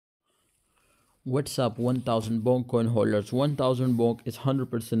What's up, 1000 bonk coin holders? 1000 bonk is 100%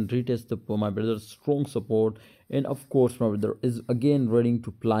 retest for my brother. Strong support, and of course, my brother is again ready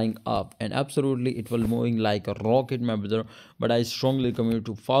to flying up, and absolutely it will moving like a rocket, my brother. But I strongly recommend you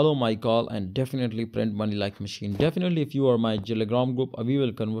to follow my call and definitely print money like machine. Definitely, if you are my Telegram group, we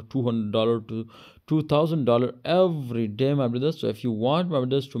will convert $200 to $2000 every day, my brothers. So if you want my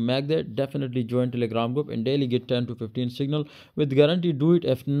brothers to make that, definitely join Telegram group and daily get 10 to 15 signal with guarantee. Do it.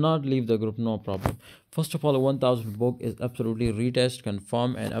 If not, leave the group, no problem. First of all, 1000 book is absolutely retest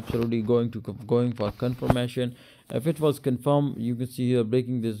confirm and absolutely going for confirmation. If it was confirmed, you can see here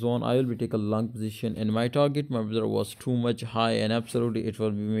breaking this zone, I will be take a long position, and my target, my brother, was too much high, and absolutely it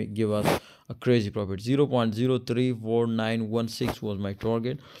will be give us a crazy profit. 0.034916 was my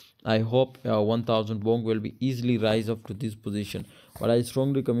target. I hope 1000 bonk will be easily rise up to this position, but I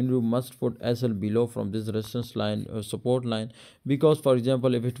strongly recommend you must put SL below from this resistance line or support line, because for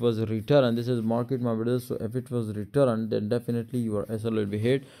example if it was a return, this is market, my brothers, so if it was return, then definitely your SL will be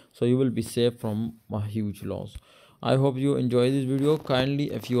hit, so you will be safe from a huge loss. I hope you enjoy this video.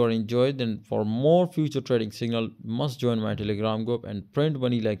 Kindly, if you are enjoyed, then for more future trading signal, must join my Telegram group and print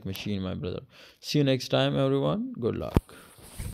money like machine, my brother. See you next time, everyone. Good luck.